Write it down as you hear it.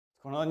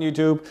Going on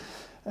YouTube.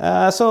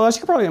 So as you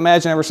can probably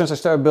imagine, ever since I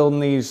started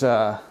building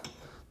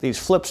these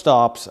flip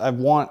stops, I've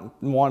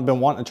been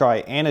wanting to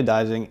try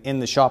anodizing in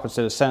the shop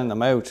instead of sending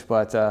them out,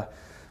 but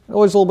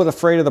always a little bit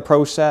afraid of the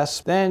process.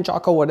 Then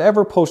Jocko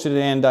Whatever posted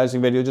an anodizing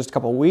video just a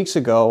couple of weeks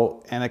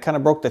ago, and it kind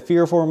of broke the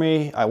fear for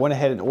me. I went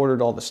ahead and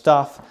ordered all the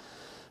stuff.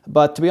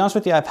 But to be honest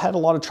with you, I've had a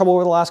lot of trouble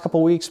over the last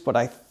couple of weeks, but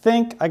I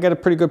think I got a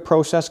pretty good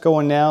process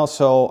going now.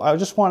 So I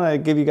just want to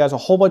give you guys a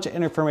whole bunch of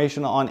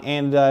information on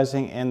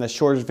anodizing in the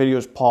shortest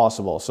videos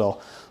possible.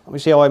 So let me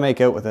see how I make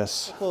out with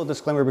this. A little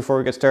disclaimer before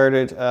we get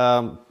started.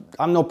 I'm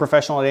no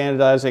professional at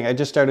anodizing. I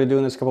just started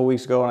doing this a couple of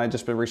weeks ago, and I've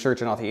just been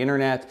researching off the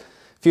internet.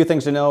 A few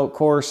things to know, of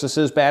course, this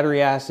is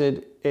battery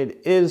acid.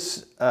 It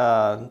is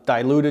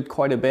diluted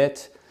quite a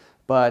bit,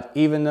 but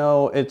even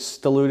though it's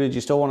diluted,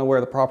 you still want to wear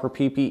the proper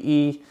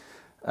PPE.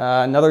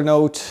 Another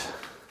note,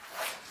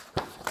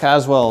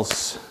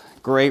 Caswell's,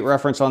 great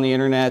reference on the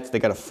internet. They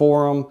got a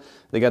forum.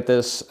 They got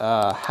this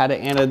how to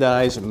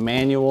anodize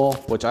manual,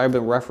 which I've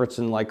been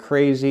referencing like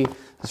crazy.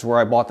 This is where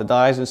I bought the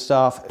dyes and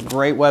stuff.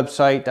 Great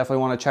website,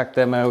 definitely want to check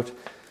them out.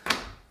 All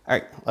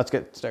right, let's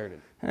get started.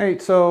 All right,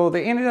 so the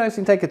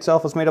anodizing tank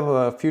itself is made up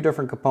of a few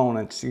different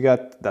components. You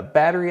got the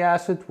battery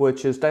acid,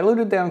 which is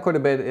diluted down quite a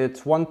bit.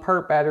 It's 1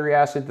 part battery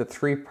acid to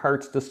 3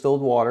 parts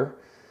distilled water.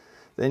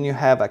 Then you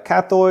have a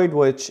cathode,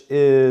 which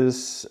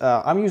is,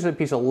 I'm using a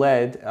piece of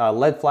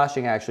lead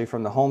flashing actually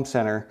from the home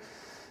center.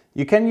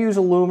 You can use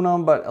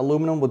aluminum, but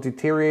aluminum will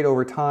deteriorate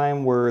over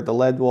time where the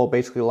lead will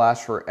basically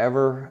last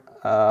forever.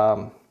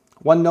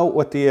 One note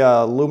with the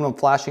aluminum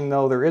flashing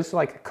though, there is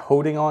like a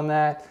coating on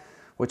that,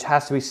 which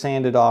has to be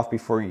sanded off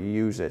before you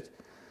use it.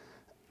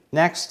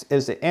 Next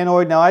is the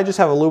anode. Now I just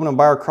have aluminum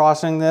bar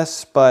crossing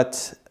this,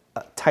 but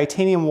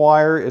titanium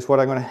wire is what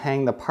I'm going to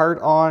hang the part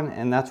on,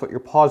 and that's what your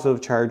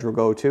positive charge will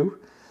go to.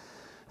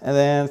 And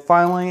then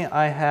finally,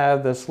 I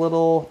have this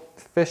little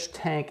fish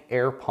tank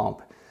air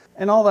pump.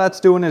 And all that's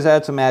doing is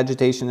add some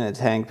agitation in the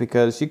tank,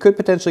 because you could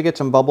potentially get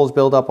some bubbles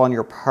build up on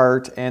your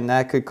part, and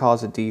that could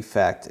cause a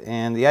defect.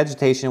 And the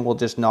agitation will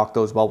just knock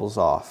those bubbles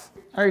off.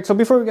 All right, so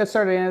before we get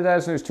started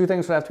anodizing, there's 2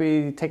 things that have to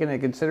be taken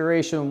into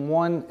consideration.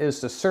 1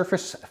 is the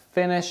surface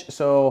finish,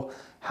 so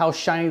how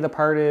shiny the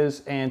part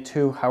is, and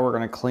 2, how we're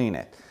going to clean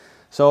it.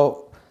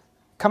 So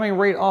coming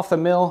right off the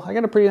mill, I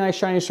got a pretty nice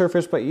shiny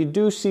surface, but you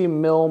do see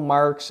mill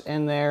marks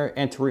in there.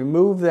 And to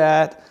remove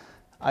that,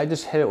 I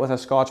just hit it with a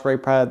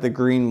Scotch-Brite pad, the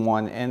green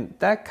one, and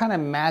that kind of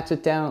mats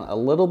it down a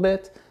little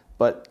bit,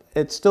 but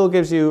it still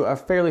gives you a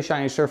fairly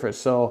shiny surface.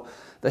 So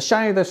the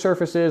shinier the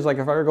surface is, like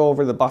if I go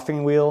over the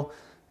buffing wheel,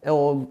 it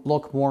will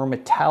look more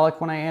metallic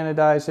when I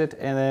anodize it.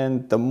 And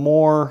then the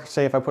more,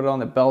 say if I put it on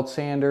the belt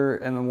sander,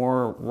 and the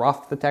more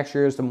rough the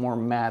texture is, the more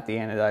matte the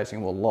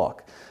anodizing will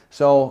look.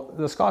 So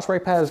the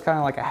Scotch-Brite pad is kind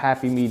of like a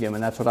happy medium,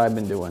 and that's what I've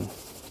been doing.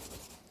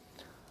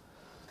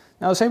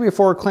 Now, as I said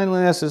before,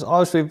 cleanliness is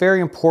obviously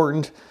very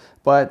important,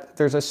 but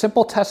there's a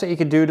simple test that you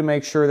can do to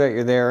make sure that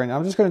you're there. And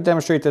I'm just going to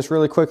demonstrate this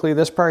really quickly.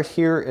 This part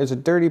here is a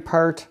dirty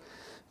part.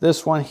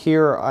 This one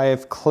here I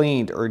have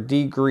cleaned or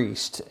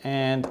degreased.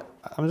 And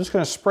I'm just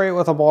going to spray it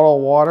with a bottle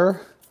of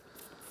water.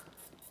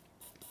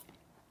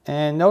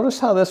 And notice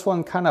how this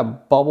one kind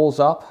of bubbles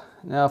up.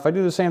 Now, if I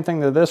do the same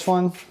thing to this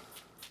one,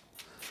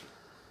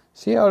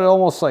 see how it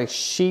almost like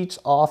sheets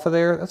off of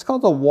there? That's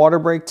called the water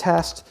break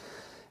test.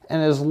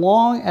 And as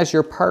long as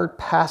your part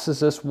passes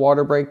this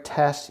water break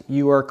test,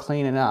 you are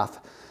clean enough.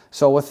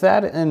 So with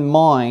that in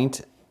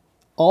mind,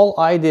 all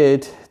I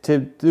did to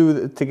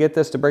get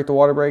this to break the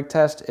water break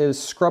test is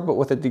scrub it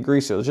with a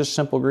degreaser. It's just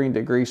simple green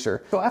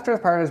degreaser. So after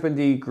the part has been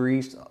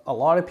degreased, a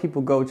lot of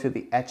people go to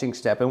the etching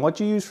step. And what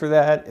you use for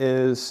that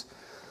is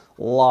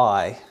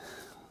lye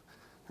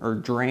or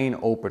drain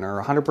opener,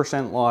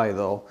 100% lye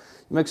though.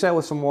 You mix that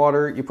with some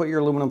water, you put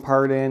your aluminum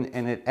part in,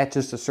 and it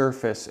etches the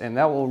surface, and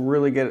that will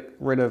really get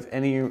rid of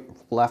any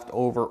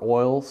leftover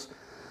oils.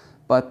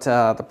 But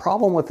the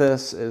problem with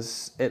this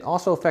is it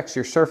also affects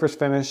your surface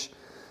finish.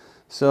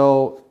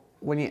 So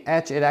when you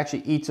etch, it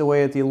actually eats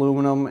away at the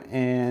aluminum,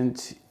 and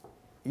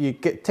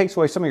takes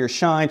away some of your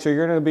shine, so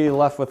you're going to be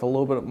left with a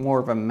little bit more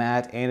of a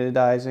matte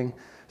anodizing.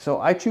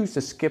 So I choose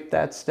to skip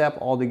that step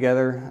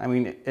altogether. I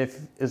mean,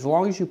 as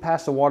long as you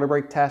pass the water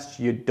break test,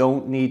 you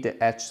don't need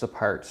to etch the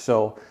part.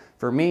 So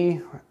for me,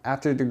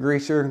 after the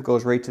degreaser, it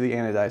goes right to the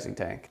anodizing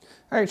tank.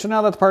 All right, so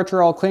now that the parts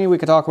are all clean, we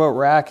can talk about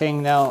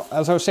racking. Now,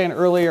 as I was saying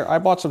earlier, I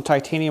bought some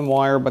titanium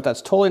wire, but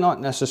that's totally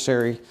not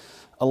necessary.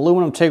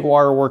 Aluminum TIG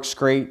wire works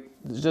great.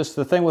 Just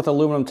the thing with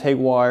aluminum TIG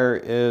wire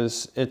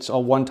is it's a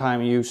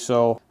one-time use.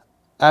 So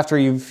after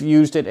you've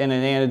used it in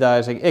an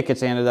anodizing, it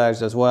gets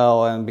anodized as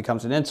well and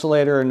becomes an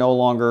insulator, and no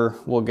longer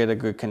will get a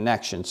good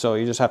connection. So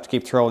you just have to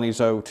keep throwing these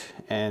out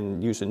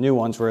and using new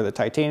ones, where the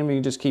titanium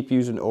you just keep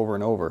using over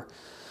and over.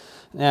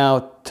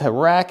 Now to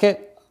rack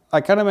it,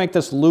 I kind of make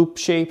this loop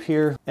shape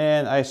here,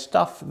 and I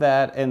stuff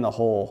that in the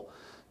hole.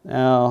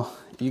 Now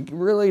you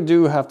really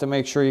do have to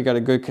make sure you got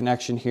a good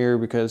connection here,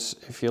 because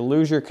if you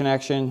lose your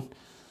connection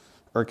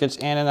or it gets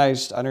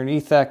anodized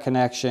underneath that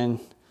connection,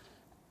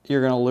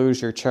 you're going to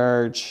lose your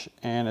charge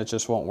and it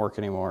just won't work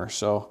anymore.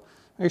 So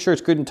Make sure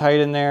it's good and tight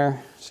in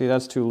there. See,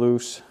 that's too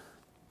loose.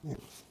 All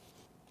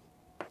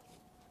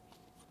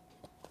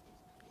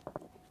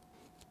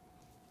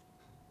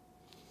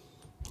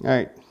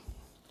right.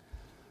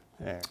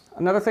 There.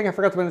 Another thing I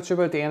forgot to mention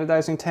about the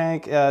anodizing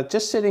tank,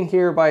 just sitting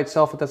here by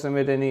itself, it doesn't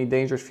emit any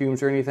dangerous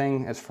fumes or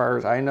anything as far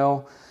as I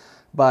know.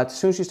 But as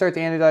soon as you start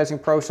the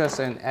anodizing process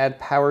and add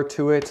power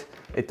to it,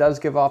 it does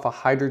give off a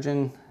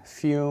hydrogen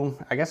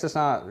fume. I guess it's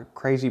not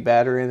crazy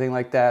bad or anything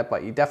like that,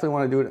 but you definitely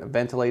want to do it in a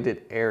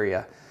ventilated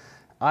area.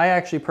 I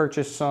actually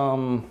purchased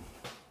some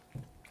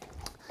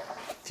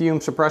Fume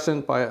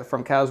Suppressant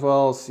from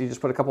Caswell's. You just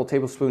put a couple of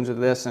tablespoons of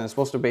this and it's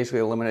supposed to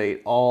basically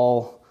eliminate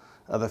all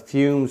of the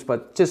fumes,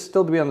 but just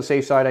still to be on the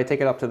safe side, I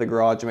take it up to the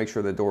garage to make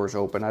sure the door is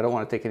open. I don't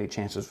want to take any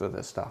chances with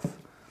this stuff.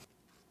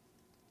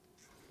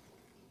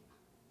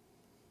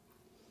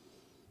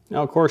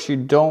 Now, of course, you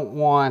don't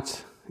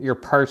want your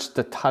parts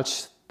to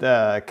touch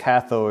the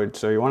cathode,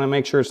 so you want to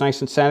make sure it's nice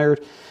and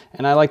centered,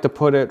 and I like to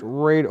put it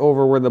right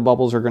over where the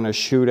bubbles are going to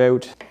shoot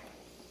out.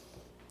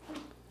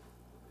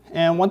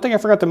 And one thing I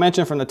forgot to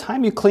mention, from the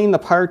time you clean the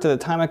part to the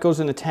time it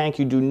goes in the tank,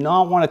 you do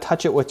not want to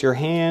touch it with your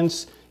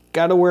hands.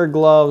 Gotta wear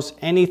gloves.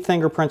 Any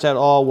fingerprints at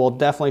all will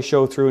definitely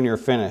show through in your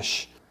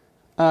finish.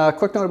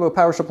 Quick note about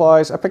power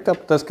supplies. I picked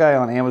up this guy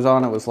on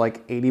Amazon. It was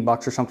like 80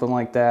 bucks or something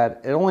like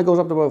that. It only goes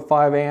up to about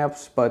 5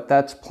 amps, but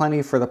that's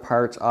plenty for the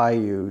parts I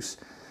use.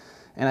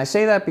 And I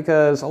say that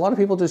because a lot of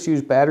people just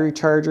use battery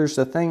chargers.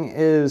 The thing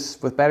is,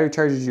 with battery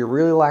chargers, you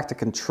really lack the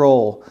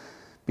control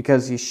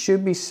because you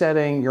should be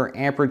setting your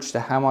amperage to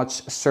how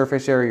much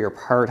surface area your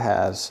part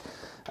has.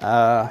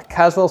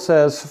 Caswell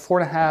says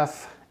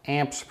 4.5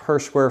 amps per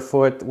square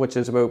foot, which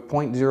is about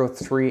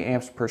 0.03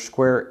 amps per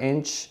square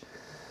inch.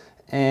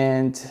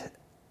 And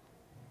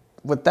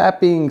with that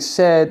being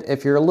said,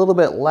 if you're a little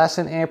bit less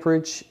in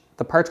amperage,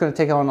 the part's going to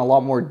take on a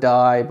lot more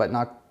dye, but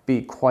not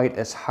be quite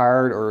as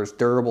hard or as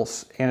durable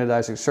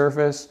anodizing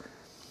surface.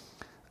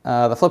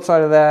 The flip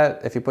side of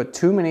that, if you put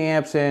too many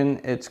amps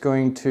in, it's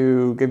going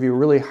to give you a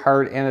really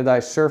hard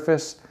anodized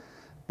surface,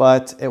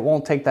 but it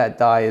won't take that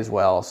dye as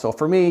well. So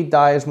for me,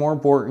 dye is more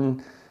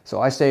important.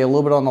 So I stay a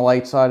little bit on the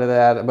light side of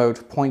that, about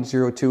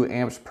 0.02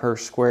 amps per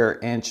square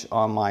inch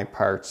on my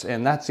parts.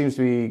 And that seems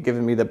to be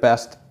giving me the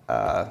best,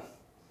 I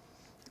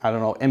don't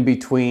know, in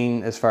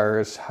between as far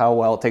as how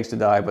well it takes to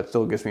dye, but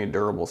still gives me a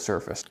durable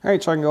surface. All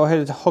right, so I can go ahead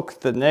and hook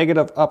the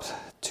negative up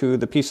to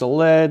the piece of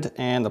lead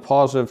and the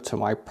positive to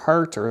my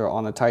part or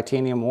on the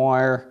titanium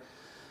wire.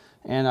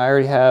 And I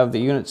already have the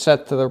unit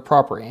set to the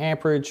proper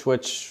amperage,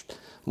 which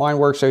mine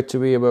works out to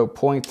be about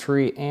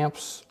 0.3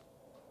 amps.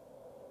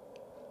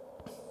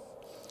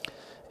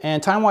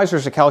 And time-wise,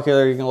 there's a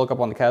calculator you can look up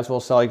on the Caswell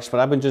sites, but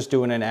I've been just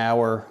doing an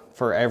hour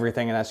for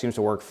everything, and that seems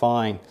to work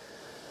fine.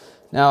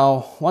 Now,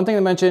 one thing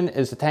to mention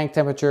is the tank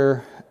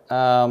temperature.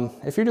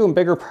 If you're doing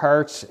bigger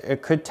parts,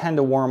 it could tend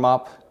to warm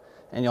up,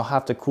 and you'll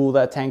have to cool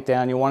that tank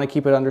down. You want to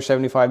keep it under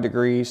 75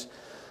 degrees.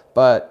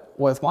 But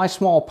with my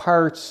small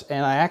parts,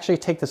 and I actually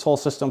take this whole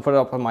system, put it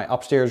up in my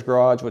upstairs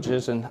garage, which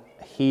isn't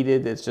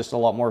heated, it's just a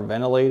lot more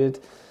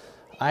ventilated.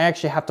 I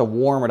actually have to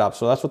warm it up.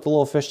 So that's what the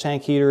little fish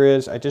tank heater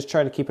is. I just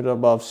try to keep it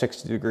above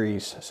 60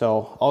 degrees.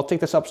 So I'll take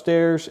this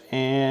upstairs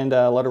and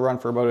let it run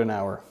for about an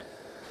hour.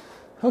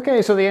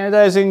 Okay, so the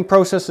anodizing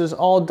process is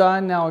all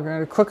done. Now we're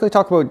going to quickly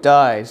talk about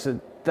dyes.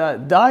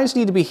 The dyes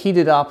need to be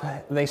heated up.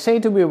 They say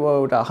to be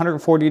about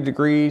 140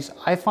 degrees.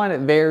 I find it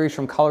varies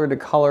from color to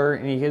color,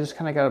 and you just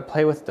kind of got to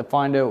play with it to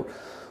find out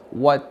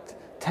what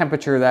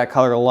temperature that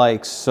color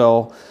likes.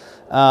 So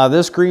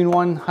this green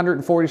one,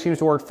 140, seems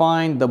to work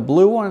fine. The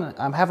blue one,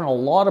 I'm having a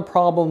lot of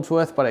problems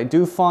with, but I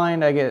do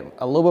find I get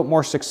a little bit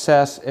more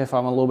success if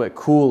I'm a little bit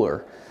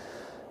cooler.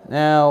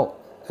 Now,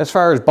 as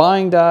far as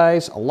buying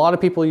dyes, a lot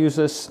of people use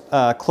this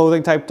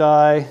clothing type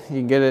dye. You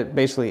can get it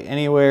basically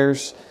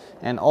anywheres.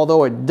 And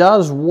although it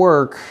does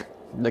work,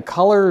 the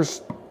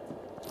colors,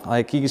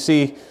 like you can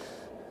see,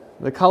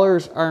 the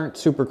colors aren't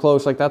super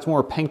close. Like that's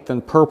more pink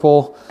than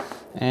purple.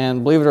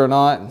 And believe it or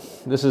not,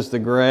 this is the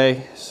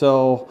gray.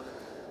 So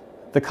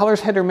the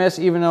color's hit or miss,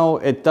 even though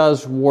it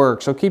does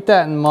work. So keep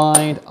that in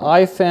mind.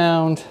 I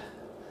found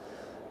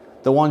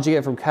the ones you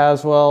get from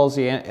Caswell's,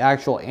 the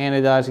actual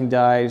anodizing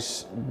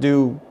dyes,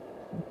 do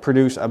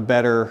produce a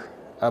better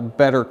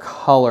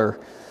color.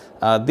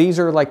 These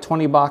are like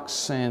 20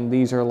 bucks and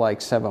these are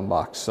like 7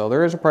 bucks. So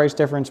there is a price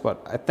difference,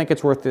 but I think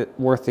it's worth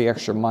the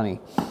extra money.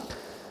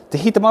 To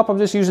heat them up, I'm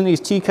just using these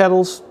tea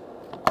kettles.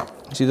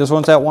 See, this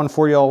one's at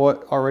 140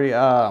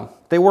 already.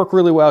 They work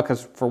really well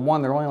because for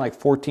one, they're only like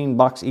 14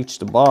 bucks each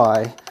to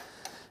buy.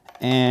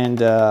 And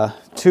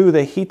two,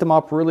 they heat them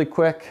up really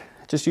quick.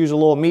 Just use a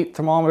little meat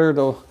thermometer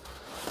to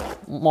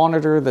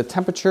monitor the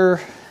temperature.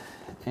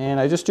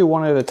 And I just do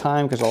one at a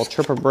time because I'll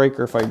trip a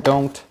breaker if I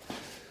don't.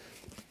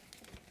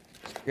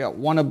 Got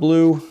one of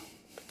blue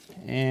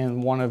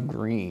and one of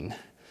green.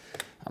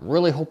 I'm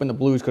really hoping the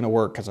blue is going to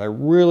work because I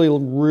really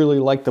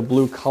like the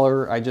blue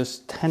color. I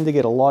just tend to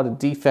get a lot of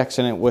defects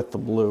in it with the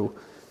blue.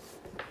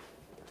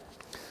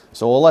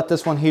 So we'll let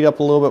this one heat up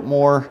a little bit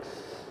more.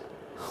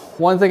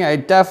 One thing I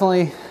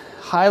definitely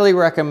highly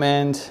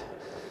recommend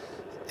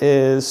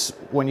is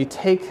when you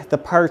take the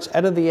parts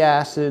out of the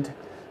acid,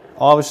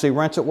 obviously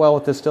rinse it well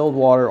with distilled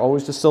water,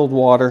 always distilled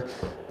water,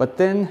 but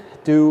then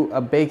do a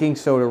baking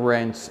soda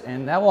rinse,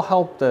 and that will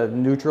help to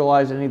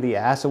neutralize any of the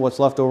acid what's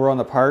left over on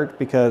the part,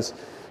 because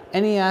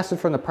any acid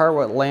from the part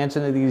what lands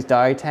into these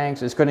dye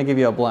tanks is going to give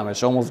you a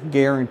blemish, almost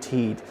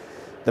guaranteed.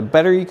 The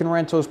better you can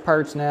rinse those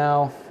parts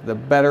now, the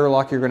better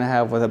luck you're going to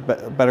have with a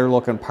better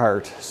looking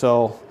part.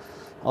 So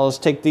I'll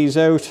just take these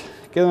out,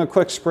 give them a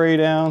quick spray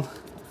down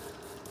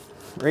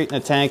right in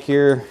the tank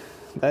here.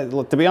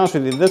 To be honest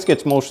with you, this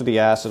gets most of the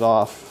acid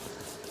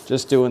off,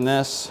 just doing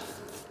this.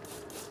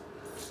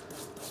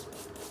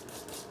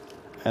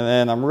 And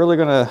then I'm really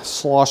going to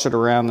slosh it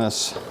around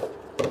this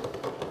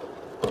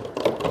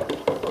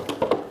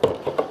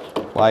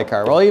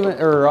bicarb.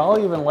 I'll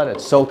even let it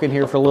soak in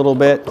here for a little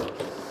bit.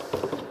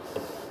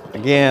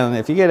 Again,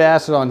 if you get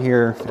acid on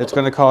here, it's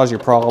going to cause you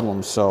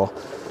problems. So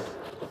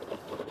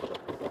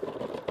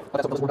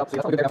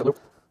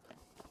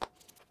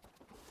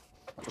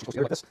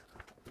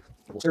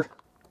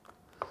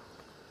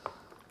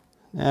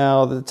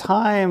now the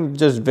time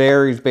just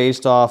varies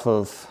based off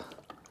of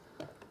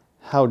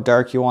how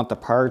dark you want the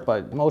part,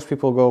 but most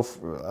people go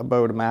for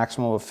about a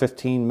maximum of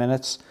 15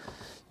 minutes.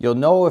 You'll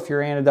know if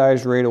you're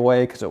anodized right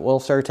away because it will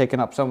start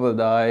taking up some of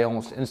the dye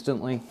almost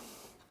instantly.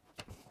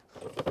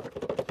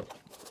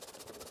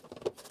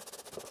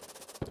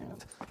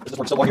 This is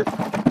where still here.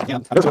 Yeah,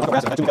 there's a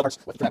acid. I had 2 colors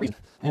for that reason.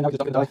 And now we just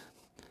dump in dye.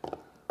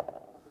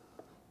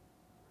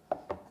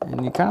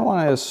 And you kind of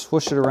want to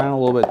swoosh it around a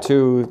little bit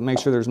too, make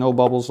sure there's no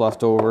bubbles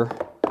left over.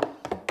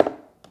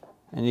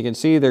 And you can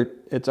see there,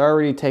 it's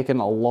already taken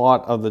a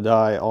lot of the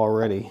dye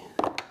already.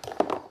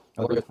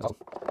 Awesome.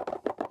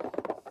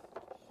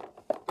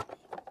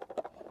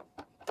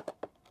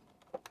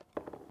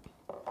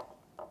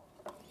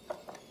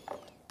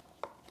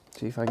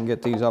 See if I can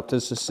get these up.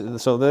 This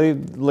is, so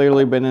they've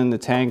literally been in the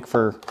tank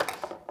for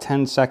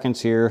 10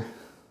 seconds here.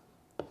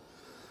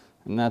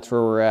 And that's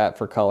where we're at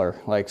for color.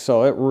 Like,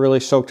 so it really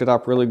soaked it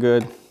up really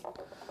good,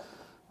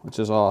 which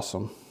is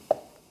awesome.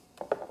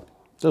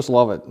 Just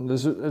love it.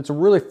 It's a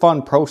really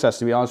fun process,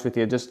 to be honest with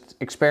you, just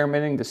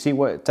experimenting to see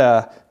what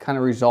kind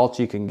of results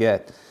you can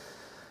get.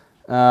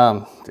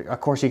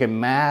 Of course, you can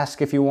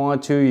mask if you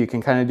want to. You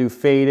can kind of do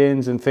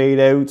fade-ins and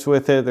fade-outs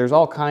with it. There's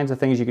all kinds of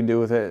things you can do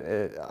with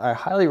it. I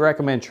highly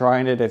recommend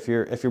trying it if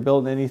you're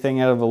building anything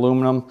out of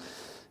aluminum.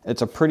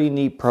 It's a pretty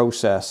neat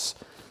process.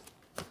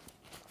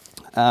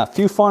 A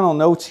few final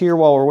notes here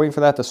while we're waiting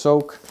for that to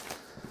soak.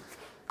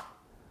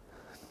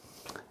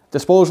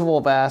 Disposal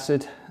of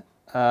acid.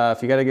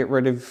 If you got to get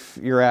rid of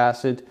your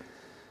acid,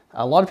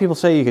 a lot of people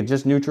say you could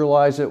just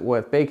neutralize it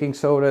with baking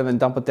soda and then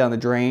dump it down the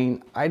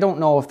drain. I don't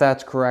know if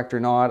that's correct or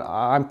not.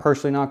 I'm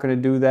personally not going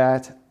to do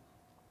that.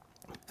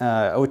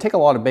 It would take a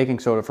lot of baking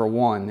soda for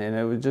one, and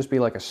it would just be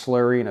like a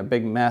slurry and a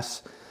big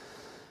mess.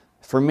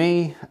 For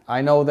me,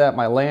 I know that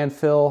my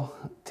landfill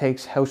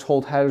takes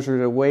household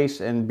hazardous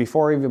waste, and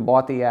before I even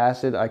bought the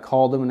acid, I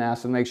called them and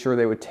asked them to make sure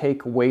they would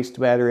take waste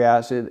battery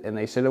acid, and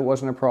they said it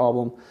wasn't a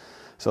problem.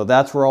 So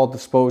that's where I'll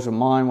dispose of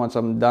mine once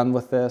I'm done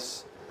with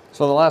this.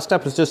 So the last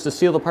step is just to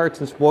seal the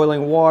parts in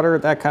boiling water.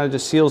 That kind of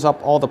just seals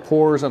up all the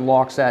pores and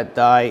locks that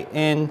dye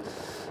in.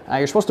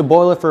 You're supposed to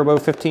boil it for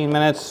about 15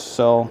 minutes,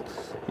 so,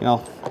 you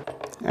know.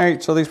 All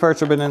right, so these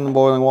parts have been in the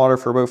boiling water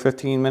for about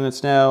 15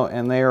 minutes now,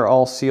 and they are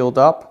all sealed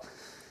up.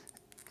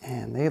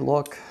 And they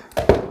look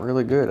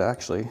really good,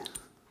 actually.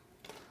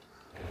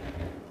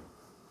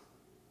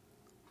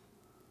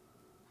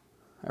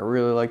 I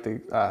really like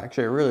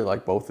actually I really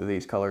like both of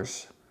these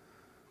colors.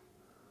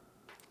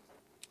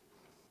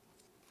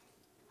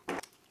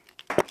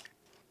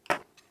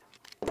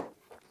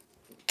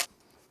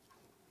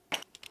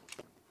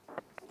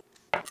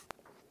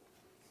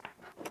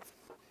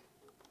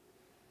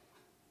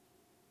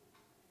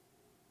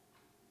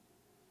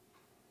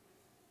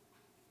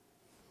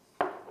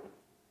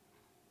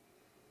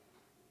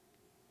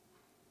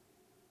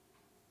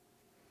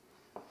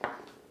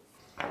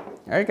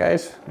 All right,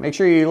 guys, make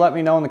sure you let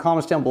me know in the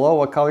comments down below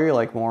what color you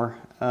like more.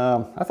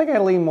 I think I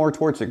lean more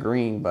towards the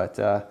green, but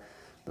the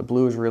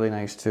blue is really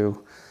nice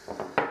too.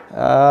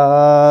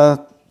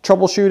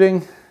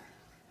 Troubleshooting.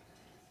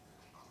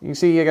 You can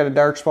see you got a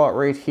dark spot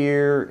right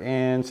here,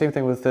 and same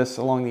thing with this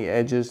along the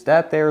edges.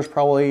 That there is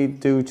probably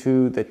due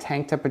to the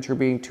tank temperature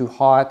being too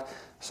hot.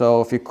 So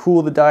if you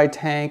cool the dye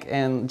tank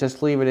and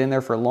just leave it in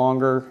there for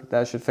longer,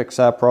 that should fix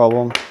that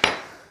problem.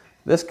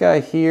 This guy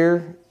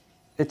here,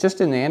 it just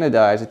didn't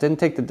anodize. It didn't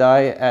take the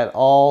dye at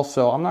all,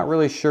 so I'm not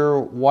really sure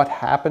what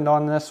happened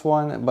on this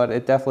one, but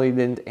it definitely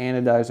didn't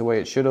anodize the way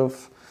it should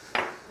have.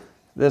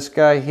 This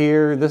guy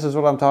here, this is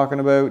what I'm talking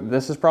about.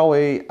 This is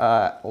probably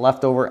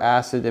leftover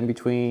acid in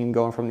between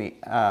going from the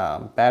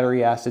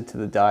battery acid to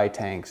the dye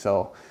tank,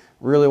 so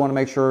really want to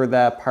make sure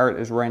that part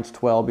is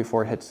rinsed well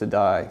before it hits the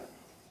dye.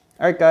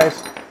 All right,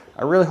 guys,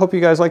 I really hope you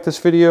guys liked this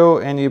video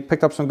and you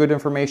picked up some good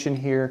information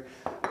here.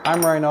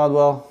 I'm Ryan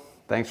Odwell.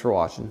 Thanks for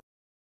watching.